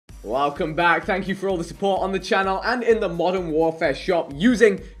Welcome back. Thank you for all the support on the channel and in the Modern Warfare shop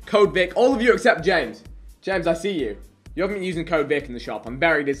using code Vic. All of you except James. James, I see you. You haven't been using code Vic in the shop. I'm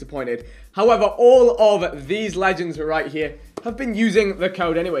very disappointed. However, all of these legends right here have been using the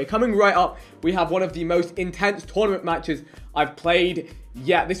code anyway. Coming right up, we have one of the most intense tournament matches I've played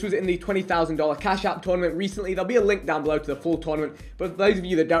yet. This was in the $20,000 Cash App tournament recently. There'll be a link down below to the full tournament. But for those of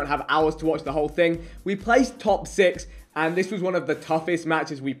you that don't have hours to watch the whole thing, we placed top 6. And this was one of the toughest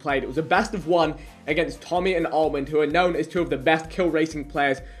matches we played. It was a best of 1 against Tommy and Almond, who are known as 2 of the best kill racing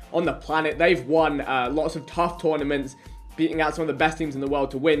players on the planet. They've won lots of tough tournaments, beating out some of the best teams in the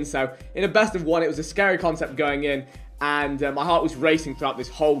world to win. So in a best of 1, it was a scary concept going in. And my heart was racing throughout this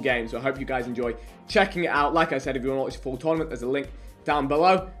whole game. So I hope you guys enjoy checking it out. Like I said, if you want to watch the full tournament, there's a link down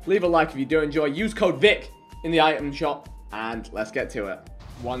below. Leave a like if you do enjoy. Use code VIC in the item shop. And let's get to it.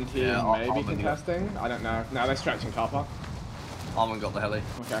 One team maybe contesting. I don't know. No, they're stretching car park. Almond got the heli.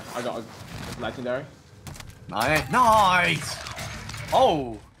 Okay, I got a legendary. Nice!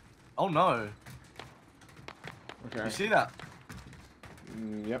 Oh! Oh no. Okay. You see that?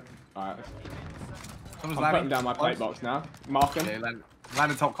 Yep. Alright. I'm putting down my plate box now. Mark him. Yeah,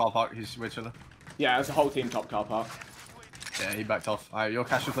 landed top car park. He's switching. Yeah, there's a whole team top car park. Yeah, he backed off. Alright, your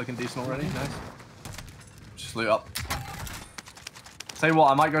cash is looking decent already. Nice. Just loot up. Tell you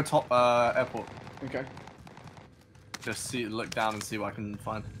what, I might go top airport. Okay. Just look down and see what I can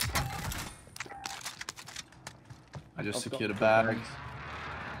find. I just secured a bag.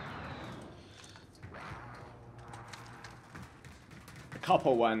 A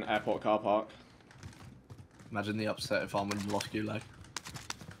couple went airport car park. Imagine the upset if Almond lost Gulag.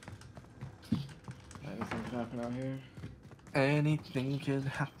 Anything could happen out here. Anything could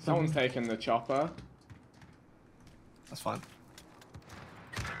happen. Someone's taking the chopper. That's fine.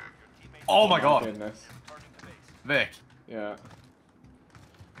 Oh my god! Goodness. Vic. Yeah.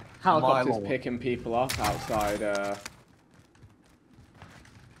 Helicopters picking people up outside. The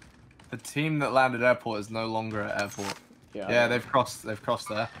team that landed airport is no longer at airport. Yeah, they've crossed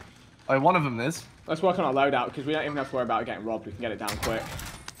there. Oh, one of them is. Let's work on our loadout because we don't even have to worry about getting robbed. We can get it down quick.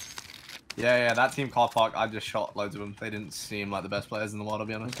 Yeah, that team car park, I just shot loads of them. They didn't seem like the best players in the world, I'll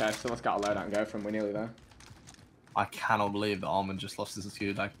be honest. Okay, so let's get our loadout and go for them. We're nearly there. I cannot believe that Almond just lost his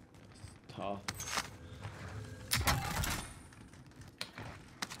Gulag. Tough.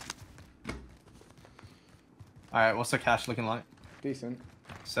 Alright, what's the cash looking like? Decent.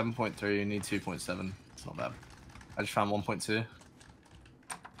 7.3, you need 2.7. It's not bad. I just found 1.2.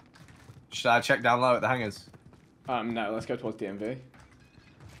 Should I check down low at the hangars? No, let's go towards DMV.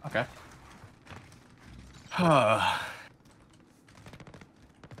 Okay.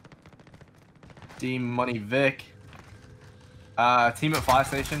 D Money Vic. Team at fire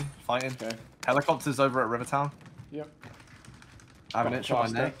station, fighting. Okay. Helicopters over at Rivertown. Yep. I have an itch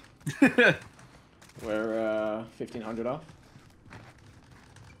on my neck. We're 1,500 off.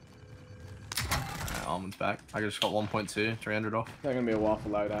 Almond's back. I just got 1.2, 300 off. They're gonna be a while for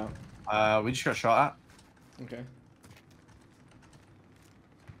loadout. We just got shot at. Okay.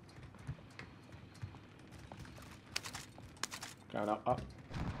 Going up.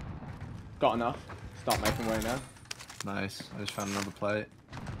 Got enough. Start making way now. Nice. I just found another plate.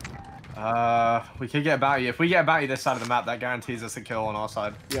 We could get a bounty. If we get a bounty this side of the map, that guarantees us a kill on our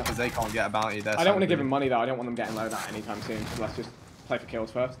side. Yeah. Because they can't get a bounty there. I don't want to give them money though. I don't want them getting loadout anytime soon. So let's just play for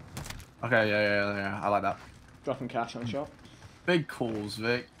kills first. Okay, yeah. I like that. Dropping cash on shop. Big calls,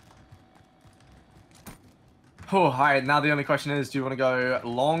 Vic. Oh, alright, now the only question is, do you want to go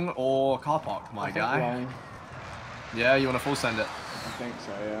long or car park, my guy? Long. Yeah, you want to full send it? I think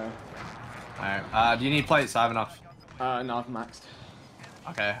so, yeah. Alright, do you need plates? I have enough. No, I've maxed.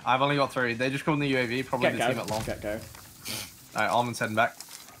 Okay, I've only got 3. They just called in the UAV, probably the team at long. Get go. Alright, Almond's heading back.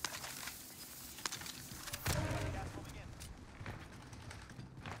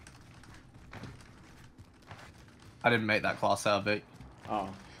 I didn't make that class out, Vic. Oh,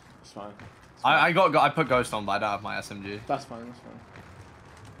 it's fine. I put Ghost on, but I don't have my SMG. That's fine.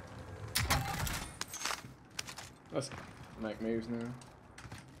 Let's make moves now.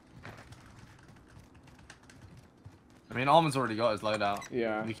 I mean, Almond's already got his loadout.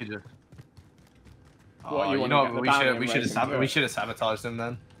 Yeah. We could just. What, you know, we should have sabotaged him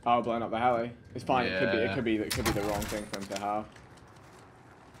then. Oh, blowing up the heli. It's fine. Yeah. It could be the wrong thing for him to have.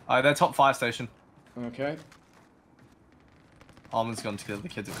 Alright, they're top fire station. Okay. Almond's gone to kill the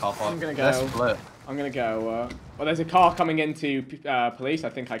kids at car park. I'm gonna go. I'm gonna go. Well, there's a car coming into police. I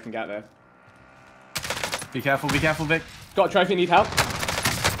think I can get there. Be careful, Vic. Got a trophy. Need help.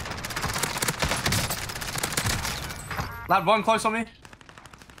 Lad, one close on me.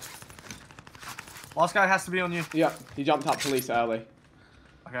 Last guy has to be on you. Yep, he jumped up police early.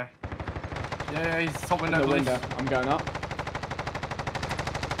 Okay. Yeah, he's top window. In the window. I'm going up.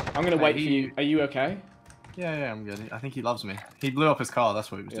 I'm gonna wait for you. Are you okay? Yeah, I'm good. I think he loves me. He blew up his car. That's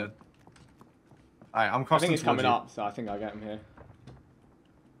what he was doing. Alright, I'm crossing. I think he's coming up, so I think I'll get him here.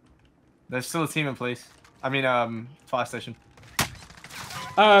 There's still a team in police. I mean, fire station.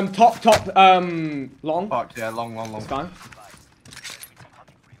 Top, long. Fuck, yeah, long. It's fine.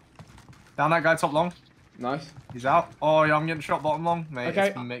 Down that guy, top long. Nice. He's out. Oh, yeah, I'm getting shot bottom long. Mate, okay.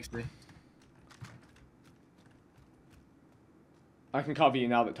 It's mixed. I can cover you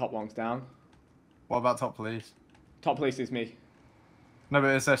now that top long's down. What about top police? Top police is me. No,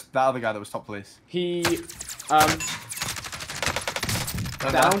 but it's that other guy that was top police. He,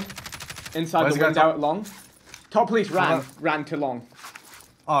 down. Inside Where's the window at long. Top police ran to long.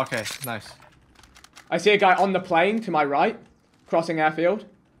 Oh, okay, nice. I see a guy on the plane to my right, crossing airfield.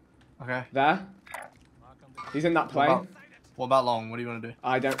 Okay. There. He's in that plane. What about long? What do you want to do?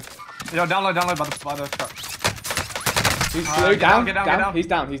 I don't. Yo, download by the truck. He's blue, down. Get down.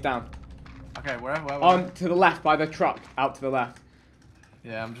 He's down. Okay, where? On to the left by the truck, out to the left.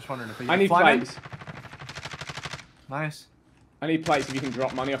 Yeah, I'm just wondering if I need plates. Nice. I need plates if you can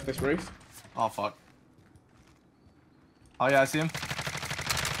drop money off this roof. Oh, fuck. Oh, yeah, I see him.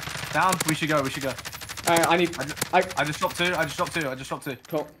 Down. We should go. I just dropped two.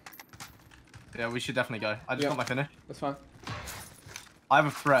 Cool. Yeah, we should definitely go. I just got my finish. That's fine. I have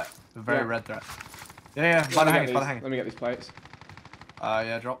a threat. A very red threat. Yeah. By the hanging. Let me get these plates.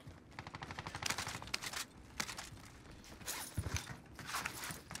 Yeah, drop.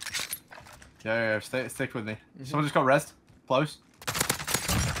 Yeah. Stick with me. Someone just got rezzed. Close.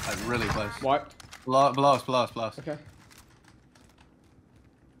 Like, really close. Wiped. Below us. Okay.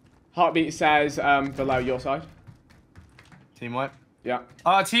 Heartbeat says below your side. Team wipe. Yeah.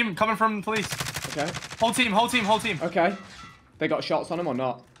 Team coming from police. Okay. Whole team. Okay. They got shots on them or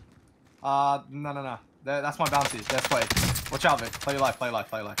not? No. That's my bounty. They're swayed. Watch out, Vic. Play your life.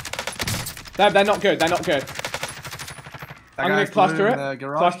 They're not good. I'm gonna cluster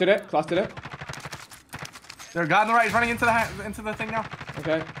it. Clustered it. There's a guy on the right. He's running into the thing now.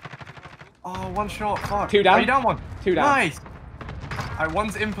 Okay. Oh, one shot. Fuck. 2 down. Are you down one? 2 down. Nice. Alright,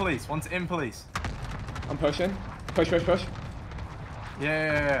 one's in police. I'm pushing. Push.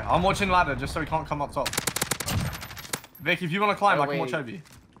 Yeah. I'm watching ladder just so he can't come up top. Vic, if you want to climb, I can watch over you.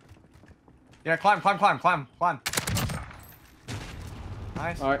 Yeah, climb.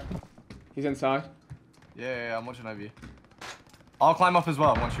 Nice. Alright. He's inside. Yeah, I'm watching over you. I'll climb up as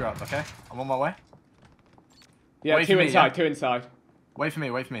well once you're up, okay? I'm on my way. Yeah, two inside. Wait for me.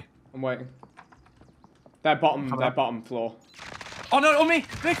 I'm waiting. They're bottom floor. Oh no, on me!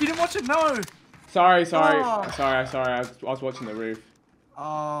 Vic, you didn't watch it? No! Sorry. I was watching the roof.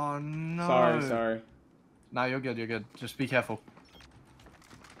 Oh no. Sorry. No, you're good. Just be careful.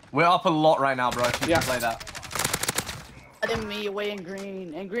 We're up a lot right now, bro. If you can play that. Me away in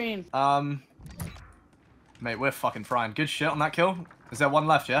green. Mate, we're fucking frying. Good shit on that kill. Is there one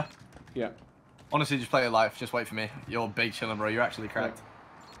left, yeah? Yeah. Honestly, just play your life. Just wait for me. You're big chilling, bro. You're actually cracked.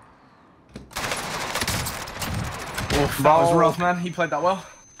 Oof, that was rough, man. He played that well.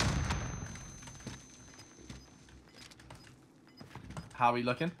 How are we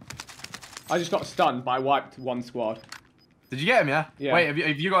looking? I just got stunned, but I wiped one squad. Did you get him, yeah? Yeah. Wait,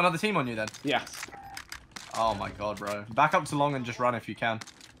 have you got another team on you then? Yes. Oh my god, bro. Back up to long and just run if you can.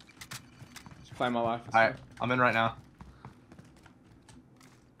 Just play my life. Alright, I'm in right now.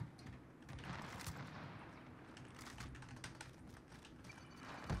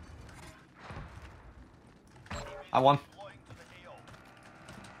 I won.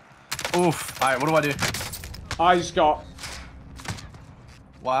 Oof. Alright, what do I do? I just got...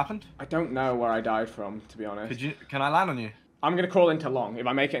 What happened? I don't know where I died from, to be honest. Can I land on you? I'm gonna crawl into long. If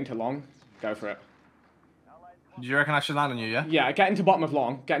I make it into long, go for it. Do you reckon I should land on you, yeah? Yeah, get into bottom of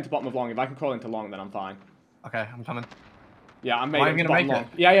long. If I can crawl into long, then I'm fine. Okay, I'm coming. Yeah, I'm making it bottom long.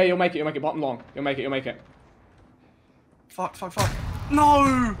 Yeah, you'll make it bottom long. You'll make it. Fuck.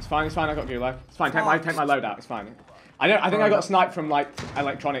 No! It's fine, I got gulag. It's fine, take my load out, it's fine. I think I got sniped from like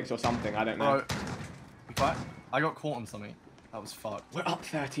electronics or something, I don't know. Be quiet. I got caught on something. That was fucked. We're up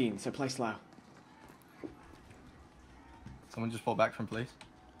 13, so play slow. Someone just brought back from police.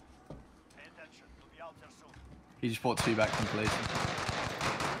 He just brought 2 back from police.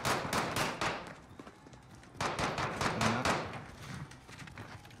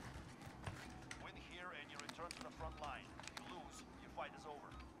 Win here and you return to the front line. You lose, your fight is over.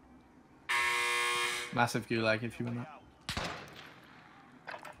 Massive gulag if you win that.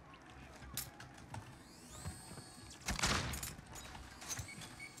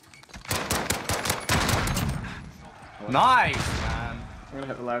 Nice, man. I'm gonna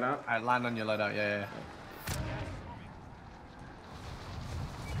hit the loadout. Alright, land on your loadout. Yeah.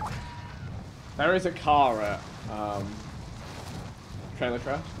 There is a car at trailer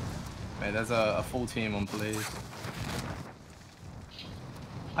trash. Hey, there's a full team on police.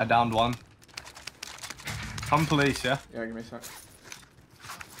 I downed one. Come police, yeah? Yeah, give me a sec.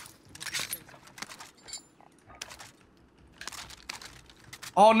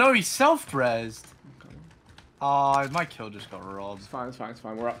 Oh no, he self-rezzed. Oh, my kill just got robbed. It's fine, it's fine, it's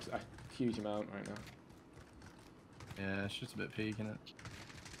fine. We're up to a huge amount right now. Yeah, it's just a bit peak, innit?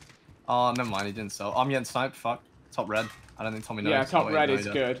 Oh, never mind, he didn't sell. I'm getting sniped, fuck. Top red. I don't think Tommy knows. Yeah, top Oh, red no, is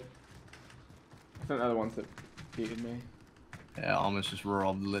good. I think they're the ones that beated me. Yeah, almost just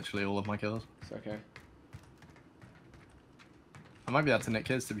robbed literally all of my kills. It's okay. I might be able to nick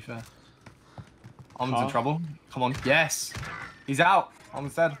kids, to be fair. Almond's in trouble. Come on. Yes! He's out!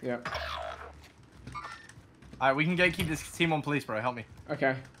 Almond's dead. Yeah. Alright, we can gatekeep this team on police, bro. Help me.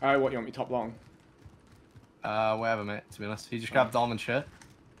 Okay. What, you want me top long? Whatever, mate, to be honest. He just grabbed Almond shit.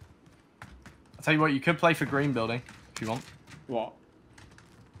 I'll tell you what, you could play for green building, if you want. What?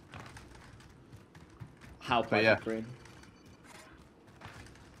 How play for green?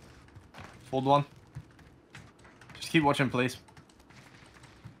 Hold one. Just keep watching, please.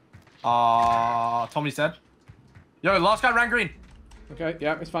 Tommy's dead. Yo, last guy ran green. Okay,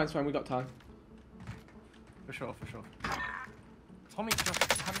 yeah, it's fine, we got time. For sure. Tommy,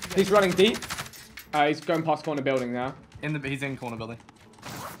 just, how did you get He's running deep. He's going past corner building now. He's in corner building.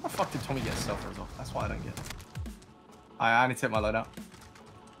 How the fuck did Tommy get self-res off? That's why I don't get it. I need to hit my loadout.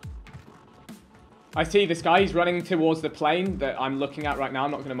 I see this guy, he's running towards the plane that I'm looking at right now.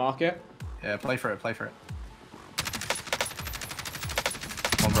 I'm not going to mark it. Yeah, play for it. Come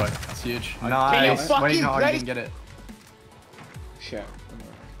on, bro. That's huge. Nice. Wait, no, I didn't get it. Shit.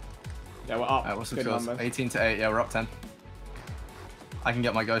 Yeah, we're up. Alright, what's the Good scores? numbers. 18 to 8. Yeah, we're up 10. I can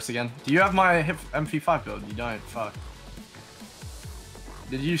get my ghost again. Do you have my MP5 build? You don't. Fuck.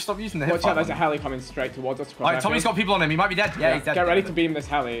 Did you stop using the hip Watch out, there's a heli coming straight towards us. Alright, Tommy's got people on him. He might be dead. Yeah, he's dead. Get ready to beam this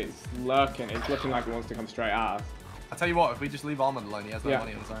heli. It's lurking. It's looking like it wants to come straight at us. I'll tell you what, if we just leave Almond alone, he has no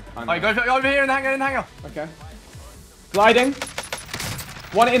money on his own. Alright, go over here in the hangar, Okay. Gliding.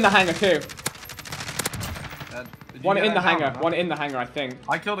 One in the hangar too. One in the hangar, I think.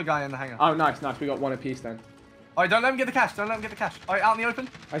 I killed a guy in the hangar. Oh, nice. We got one apiece then. Alright, don't let him get the cash. Alright, out in the open.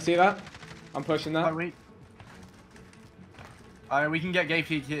 I see that. I'm pushing that. Alright, we can get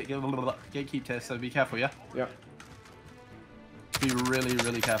gatekeep test, so be careful, yeah? Yep. Be really,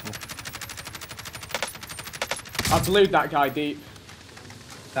 really careful. I blued that guy deep.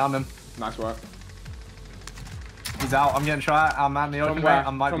 Down him. Nice work. He's out. I'm getting shot. I'm out in the open. From where? I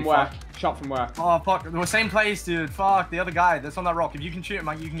might From be where? fucked. Shot from where? Oh, fuck. The same place, dude. Fuck. The other guy that's on that rock. If you can shoot him,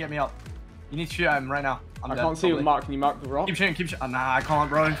 you can get me up. You need to shoot at him right now. I can't see him, Mark. Can you mark the rock? Keep shooting. Oh, nah, I can't,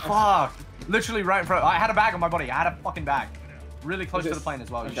 bro. Fuck. Literally right in front. I had a bag on my body. I had a fucking bag. Really close to the plane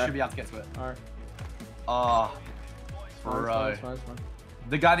as well. You should be able to get to it. Alright. Oh. Bro. It's fine.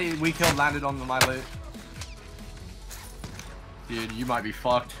 The guy that we killed landed on my loot. Dude, you might be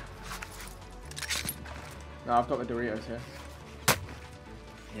fucked. No, I've got the Doritos here.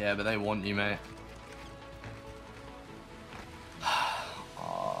 Yeah, but they want you, mate.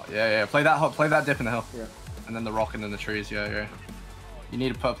 Oh, yeah. Play that dip in the hill. Yeah. And then the rock and then the trees. Yeah. You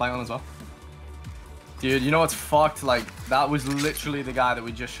need to put a play on as well. Dude, you know what's fucked? Like, that was literally the guy that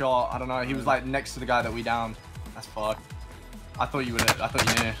we just shot. I don't know. He was like next to the guy that we downed. That's fucked. I thought you would. I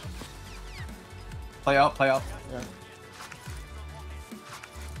thought you knew. Play up. Yeah.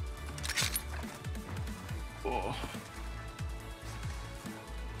 Oh.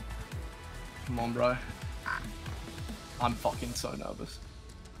 Come on, bro. I'm fucking so nervous.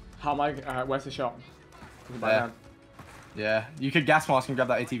 How am I? Where's the shot? There. Yeah. You could gas mask and grab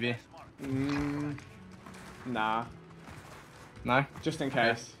that ATV. Nah. No? Just in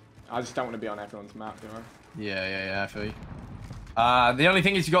case. Yeah. I just don't want to be on everyone's map, do I? Yeah, I feel you. The only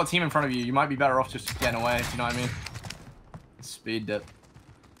thing is you got a team in front of you. You might be better off just getting away, do you know what I mean? Speed dip.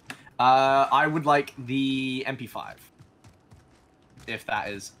 I would like the MP5. If that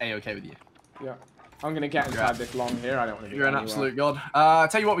is A-okay with you. Yeah. I'm going to get inside this long here. I don't want to be You're an absolute god.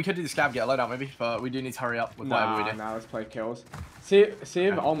 Tell you what, we could do the scab, get a loadout maybe, but we do need to hurry up with whatever we do. Nah, let's play kills. See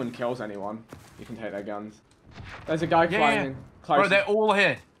if Almond kills anyone. You can take their guns. There's a guy flying in close. Bro, they're all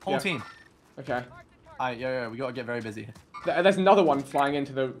here. Whole team. Okay. Yeah, we gotta get very busy. There's another one flying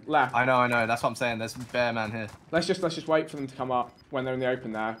into the left. I know. That's what I'm saying. There's bear man here. Let's just wait for them to come up. When they're in the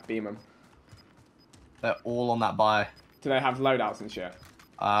open there, beam them. They're all on that buy. Do they have loadouts and shit?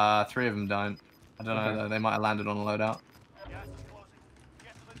 3 of them don't. I don't know. They might have landed on a loadout.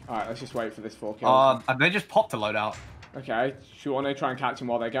 Alright, let's just wait for this 4 kills. They just popped a loadout. Okay. Do you want to try and catch them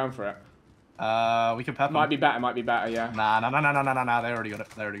while they're going for it? We can pep Might them. be better, yeah. Nah. They already got it.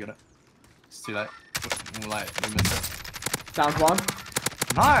 They already got it. It's too late. We missed it. Down to one.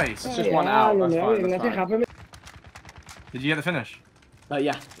 Nice. It's just one out. That's fine. That's fine. Did you get the finish?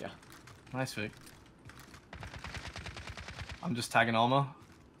 Yeah. Nice, Vic. I'm just tagging armor.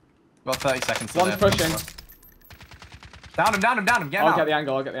 Got 30 seconds. One's pushing. Down him. Get I'll out. get the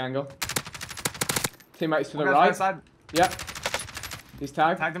angle. Teammates to the Okay, right. side. Yep. He's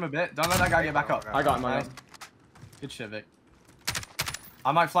tagged. Tagged him a bit. Don't let that guy get back up. I got him. Nice. Good shit, Vic.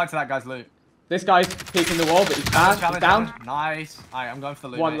 I might fly to that guy's loot. This guy's peeking the wall, but he's down. He's down. Nice. Alright, I'm going for the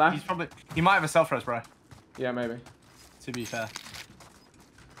loot. One mate. left. He might have a self-res, bro. Yeah, maybe. To be fair.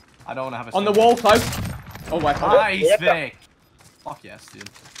 I don't want to have a On the wall, close. Oh, wait. Nice, Vic. Fuck yes, dude.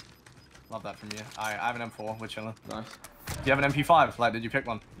 Love that from you. Alright, I have an M4. We're chilling. Nice. Do you have an MP5? Like, did you pick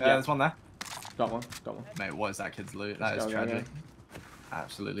one? Yeah, there's one there. Got one. Mate, what is that kid's loot? Let's That is go, tragic.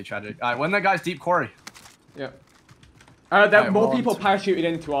 Absolutely tragic. Alright, when that guy's deep quarry. Yep. There Right, more well, people parachuted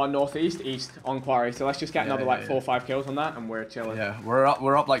into our east on quarry, so let's just get another 4 or 5 kills on that, and we're chilling. Yeah, we're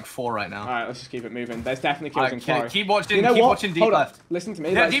up like 4 right now. All right, let's just keep it moving. There's definitely kills in quarry. Keep watching. You know keep what? watching deep Hold left. on. Listen to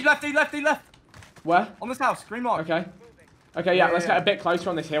me. Yeah, deep left. Where? On this house, green mark. Okay. Yeah, let's get a bit closer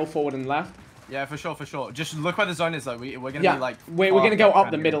on this hill, forward and left. Yeah, for sure. Just look where the zone is though. We're gonna be like. We're gonna go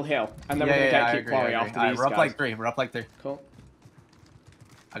up the middle hill, and then we're gonna keep quarry after these We're up guys. like 3. We're up like 3. Cool.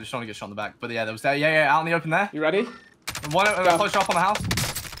 I just want to get shot in the back. But yeah, there was that. Yeah, out in the open there. You ready? One close shot on the house.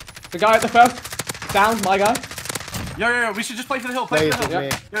 The guy at the first. Down, my guy. Yo, we should just play for the hill. Play for the hill.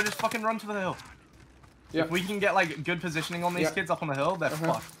 Yeah. Yo, just fucking run to the hill. Yeah. If we can get like good positioning on these kids up on the hill, they're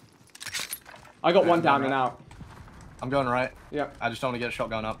fucked. I got one down and out. I'm going right. Yeah. I just don't want to get a shot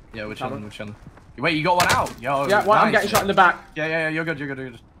going up. Yeah, we're chilling. Wait, you got one out? Yo. Yeah, well, I'm getting shot in the back. Yeah, you're good.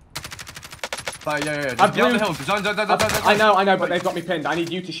 But yeah. Just get on the hill. Zone. I know, but they've got me pinned. I need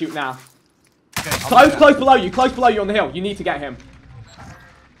you to shoot now. Okay, Close below you on the hill. You need to get him.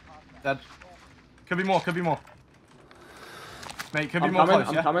 Dead. Could be more. Mate, could be I'm more coming,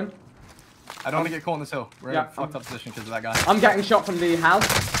 close, I'm coming. I don't want to get caught on this hill. We're in a fucked up position because of that guy. I'm getting shot from the house.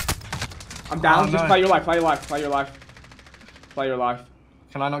 I'm down. Oh, Just no. play your life.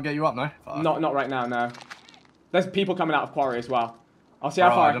 Can I not get you up, no? Fuck. Not right now, no. There's people coming out of quarry as well. I'll see how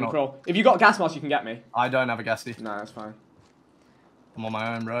Bro, far I I don't can know. crawl. If you got gas mask, you can get me. I don't have a gassy. No, that's fine. I'm on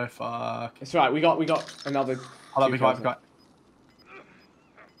my own, bro. Fuck. It's right. We got another. Hold up, two be quiet. kills.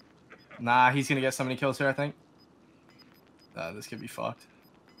 Nah, he's gonna get so many kills here, I think. This could be fucked.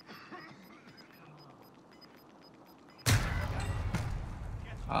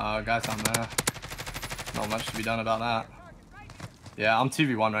 Guys down there. Not much to be done about that. Yeah, I'm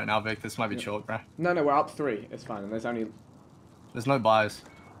 2v1 right now, Vic. This might be chalk, bro. No, we're up 3. It's fine. And There's no buys.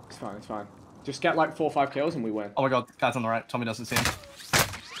 It's fine. Just get like 4 or 5 kills and we win. Oh my god, guys on the right. Tommy doesn't see him.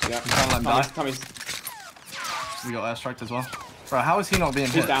 Yeah. He's trying to let him die. Tommy's We got airstriked as well. Bro, how is he not being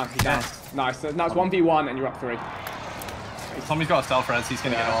hit? He's down. Nice. So now it's 1v1 and you're up 3. Tommy's got a stealth res. He's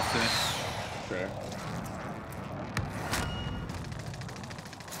gonna get it off too. True.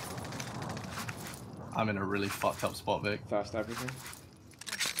 I'm in a really fucked up spot, Vic. First everything.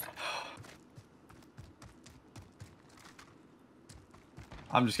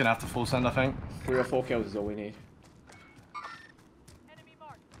 I'm just gonna have to full send, I think. 3 or 4 kills is all we need.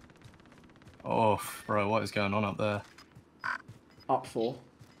 Oh, bro, what is going on up there? Up 4.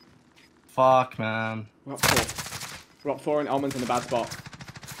 Fuck, man. We're up 4. We're up 4 and Elman's in a bad spot.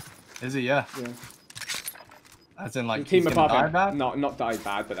 Is he? Yeah. Yeah. As in, like, The team he's gonna above die him. bad? Not died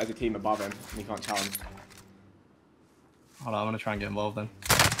bad, but there's a team above him and he can't challenge. Hold on, I'm gonna try and get involved then.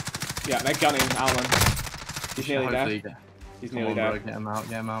 Yeah, they're gunning Alman. He's nearly Hopefully there. He's Come nearly on, there. bro. Get him out.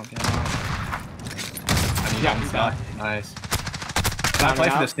 I need Yeah, him he's to die. down. Nice. Can I play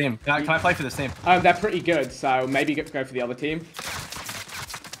for this team? Can I play for this team? They're pretty good, so maybe go for the other team.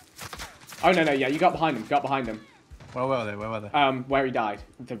 Oh, no, yeah, you got behind him. Where were they? Where he died.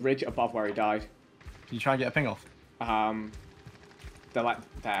 The ridge above where he died. Can you try and get a ping off? They're like,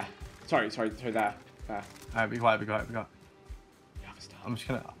 there. Sorry, there. Alright, be quiet. You have a stun. I'm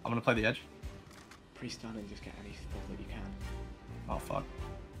gonna play the edge. Pre-stun and just get any ball that you can. Oh, fuck.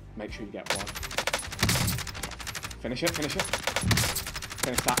 Make sure you get one. Finish it. Finish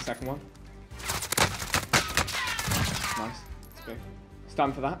that second one. Nice. That's big.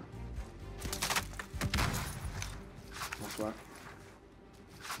 Stun for that. Nice work.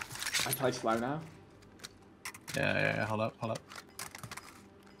 I play slow now. Yeah. Hold up.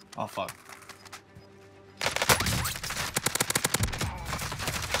 Oh, fuck.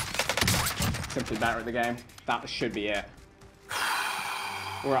 Simply better at the game. That should be it.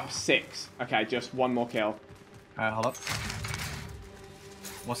 We're up 6. Okay, just one more kill. Alright, hold up.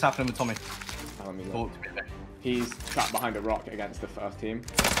 What's happening with Tommy? Let me look. Talk to me, mate. He's trapped behind a rock against the first team.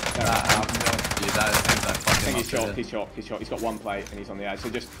 Dude, that seems like I think fucking he's short, upgraded. he's short, he's short. He's got one plate and he's on the edge. So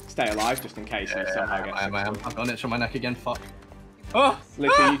just stay alive just in case he somehow gets I am. successful. I've got an itch on my neck again, fuck. Oh!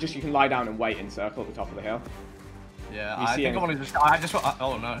 Literally, you can lie down and wait in circle at the top of the hill. Yeah, You I see think I want to just...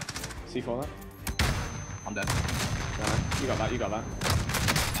 oh no. C4 that? I'm dead. No, you got that, you got that.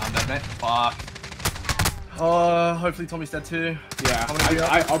 I'm dead, mate. Fuck. Hopefully Tommy's dead too. Yeah,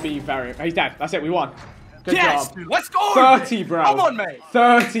 I'll be very... He's dead. That's it, we won. Good Yes, job. dude, let's go! 30, bro. Come on, mate.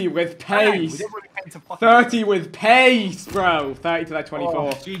 30 with pace. 30 with pace, bro. 30 to that 24. Oh,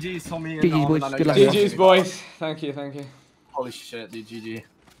 GG's, Tommy. and GG's, Armin, boys. I know Good you luck. guys GG's, watching. boys. Thank you, thank you. Holy shit, dude. GG.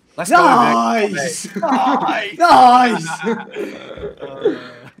 Let's Nice! go, Nice! Nice!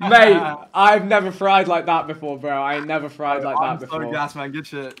 Mate, I've never fried like that before, bro. I ain't never fried like that before. I'm so gassed, man. Good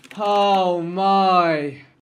shit. Oh my.